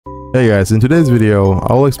Hey guys, in today's video,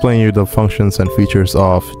 I'll explain you the functions and features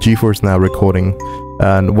of GeForce Now recording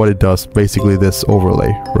and what it does, basically this overlay,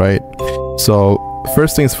 right? So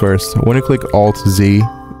first things first, when you click Alt-Z,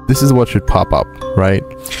 this is what should pop up, right?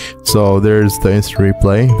 So there's the instant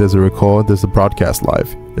replay, there's a record, there's a broadcast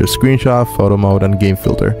live, there's screenshot, photo mode, and game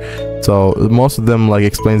filter. So most of them like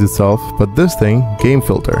explains itself, but this thing, game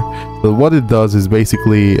filter. So what it does is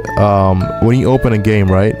basically when you open a game,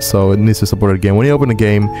 right? So it needs to support a game. When you open a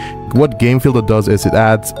game, what game filter does is it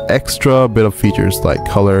adds extra bit of features like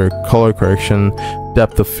color correction,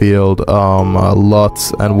 depth of field,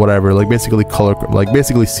 LUTs, and whatever, like basically color, like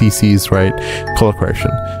basically CCs, right? Color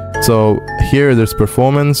correction. So here there's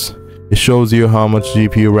performance. It shows you how much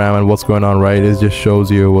GPU RAM and what's going on, right? It just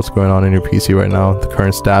shows you what's going on in your PC right now, the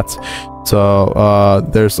current stats. So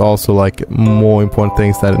there's also like more important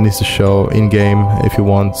things that it needs to show in game if you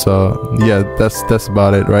want. So yeah, that's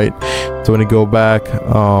about it, right? So when you go back,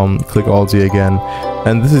 click Alt-Z again,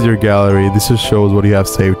 and this is your gallery. This just shows what you have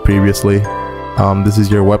saved previously. This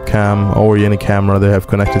is your webcam or any camera they have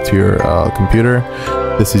connected to your computer.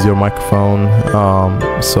 This is your microphone.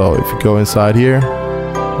 So if you go inside here,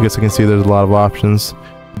 I guess you can see there's a lot of options.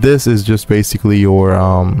 This is just basically your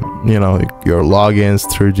you know, your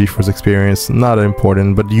logins through GeForce Experience. Not that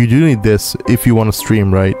important, but you do need this if you want to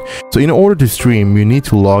stream, right? So in order to stream, you need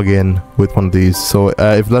to log in with one of these. So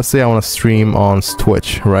if let's say I want to stream on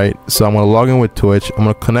Twitch, right? So I'm going to log in with Twitch. I'm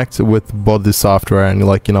going to connect with both the software, and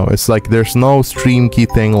like, you know, it's like there's no stream key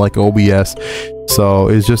thing like OBS. So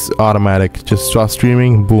it's just automatic. Just start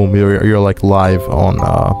streaming, boom, you're like live on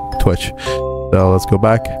Twitch. So let's go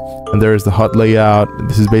back, and there's the HUD layout.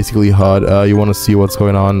 This is basically HUD. You want to see what's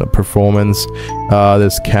going on, performance.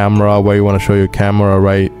 There's camera, where you want to show your camera,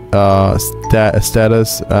 right?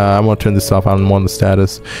 Status. I'm going to turn this off. I don't want the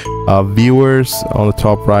status. Viewers on the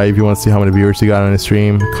top right, if you want to see how many viewers you got on the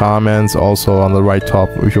stream. Comments also on the right top,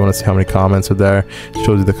 if you want to see how many comments are there. It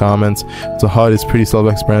shows you the comments. So HUD is pretty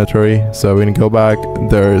self-explanatory. So when you go back,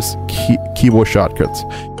 there's keyboard shortcuts.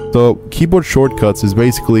 So keyboard shortcuts is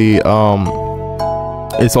basically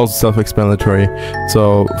it's also self-explanatory.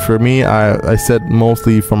 So for me, I said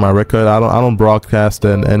mostly for my record, I don't broadcast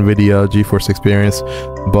an NVIDIA GeForce Experience,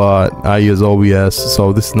 but I use OBS,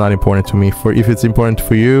 so this is not important to me. For if it's important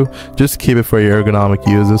for you, just keep it for your ergonomic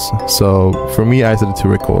uses. So for me, I set it to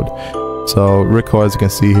record. So record, as you can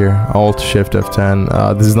see here, Alt Shift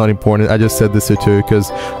F10. This is not important. I just set this to 2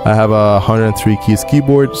 because I have a 103 keys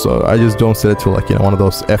keyboard, so I just don't set it to like, you know, one of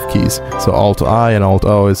those F keys. So Alt I and Alt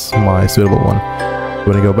O is my suitable one.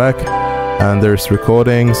 When you go back, and there's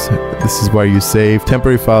recordings. This is where you save.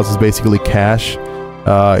 Temporary files is basically cache.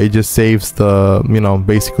 It just saves the, you know,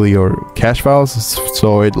 basically your cache files,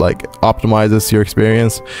 so it like optimizes your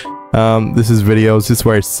experience. This is videos. This is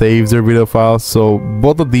where it saves your video files. So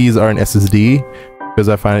both of these are in SSD because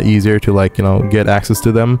I find it easier to, like, you know, get access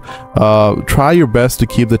to them. Try your best to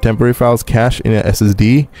keep the temporary files cached in an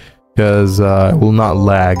SSD, because it will not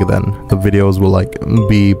lag. Then the videos will like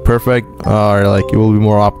be perfect, or like it will be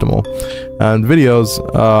more optimal. And videos,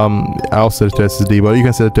 I'll set it to SSD, but you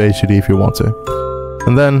can set it to HD if you want to.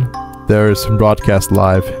 And then there's broadcast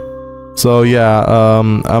live. So yeah,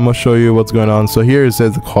 I'm gonna show you what's going on. So here it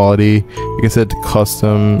says the quality. You can set it to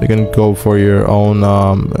custom. You can go for your own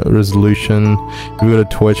resolution. If you go to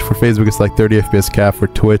Twitch, for Facebook it's like 30 FPS cap. For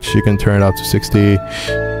Twitch you can turn it up to 60,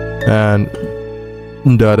 and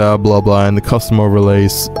data blah blah, and the custom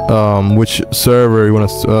overlays, which server you want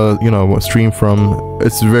to you know, stream from.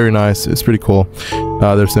 It's very nice. It's pretty cool.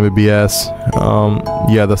 There's MBS.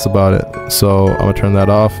 Yeah, that's about it. So I'm gonna turn that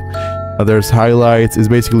off. There's highlights. It's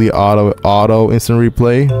basically auto instant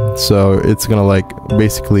replay, so it's gonna like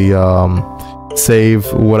basically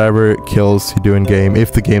save whatever kills you do in game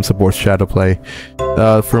if the game supports shadow play.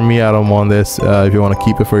 For me, I don't want this. If you want to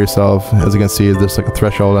keep it for yourself, as you can see, there's like a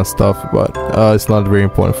threshold and stuff, but it's not very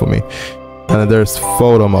important for me. And then there's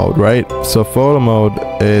photo mode, right? So photo mode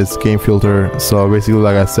is game filter. So basically,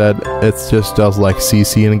 like I said, it's just does like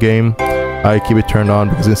CC in a game. I keep it turned on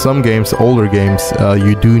because in some games, older games,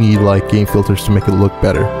 you do need like game filters to make it look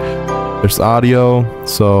better. There's audio,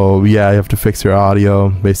 so yeah, you have to fix your audio,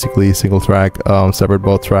 basically single track, separate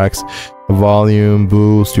both tracks. Volume,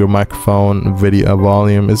 boost, your microphone, video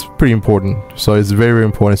volume is pretty important. So it's very, very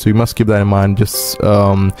important, so you must keep that in mind. Just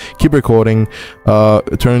keep recording,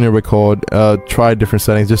 turn on your record, try different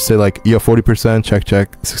settings. Just say like, yeah, 40% check,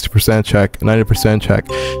 60% check, 90% check.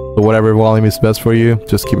 So whatever volume is best for you,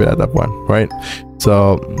 just keep it at that one, right?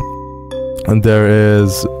 So, and there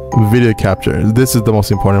is video capture. This is the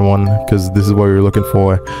most important one because this is what you're looking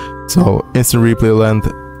for. So instant replay length,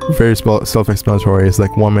 very self-explanatory. It's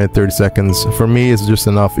like 1 minute 30 seconds. For me, it's just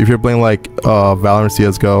enough. If you're playing like Valorant,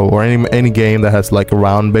 CSGO, or any game that has like a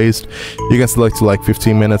round based, you can select to like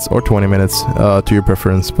 15 minutes or 20 minutes to your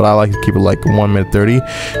preference, but I like to keep it like 1 minute 30.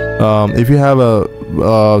 If you have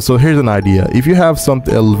so here's an idea. If you have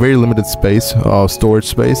a very limited space, storage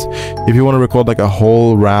space, if you want to record like a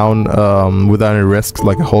whole round without any risks,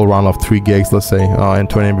 like a whole round of 3 gigs, let's say, in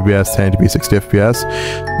 20 mbps, 1080p, 60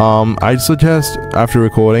 fps, I'd suggest after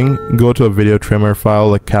recording, go to a video trimmer file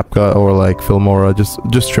like Capcut or like Filmora,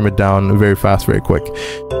 just trim it down very fast, very quick.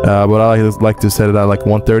 But I like to set it at like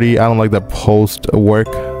 130. I don't like that post work,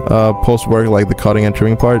 like the cutting and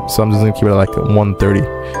trimming part, so I'm just gonna keep it at like 130,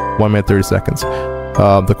 1 minute 30 seconds.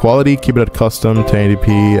 The quality, keep it at custom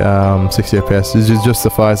 1080p, 60 fps. This just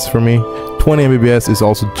suffices for me. 20 mbps is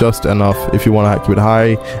also just enough if you want to keep it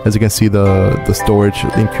high. As you can see, the storage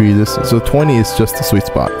increases, so 20 is just the sweet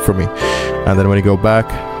spot for me. And then when you go back,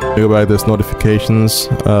 there's notifications,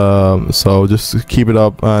 so just keep it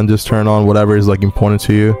up and just turn on whatever is like important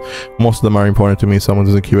to you. Most of them are important to me, so I'm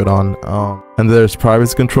just keep it on. And there's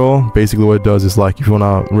privacy control. Basically what it does is like if you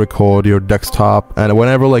want to record your desktop, and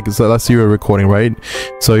whenever, like, so let's say you're recording, right?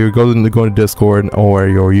 So you're going to Discord or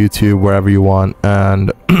your YouTube, wherever you want,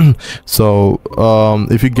 and so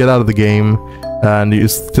if you get out of the game and you're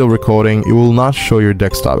still recording, it will not show your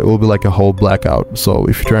desktop. It will be like a whole blackout. So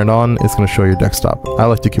if you turn it on, it's going to show your desktop. I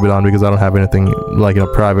like to keep it on because I don't have anything like, you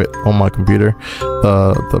know, private on my computer,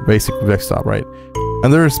 the basic desktop, right?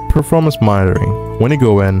 And there's performance monitoring. When you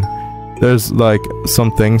go in, there's like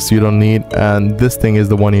some things you don't need, and this thing is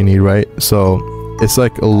the one you need, right? So it's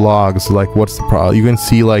like logs, like what's the problem. You can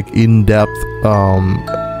see like in-depth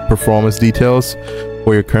performance details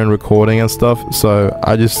for your current recording and stuff. So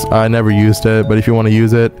I never used it, but if you want to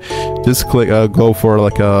use it, just click go for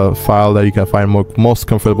like a file that you can find most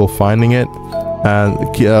comfortable finding it, and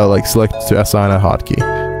like select to assign a hotkey,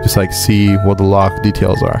 just like see what the log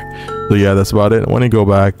details are. So yeah, that's about it. When you go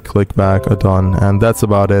back, click back, done, and that's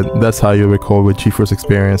about it. That's how you record with GeForce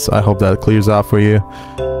Experience. I hope that clears out for you.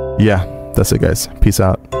 Yeah, that's it guys, peace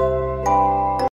out.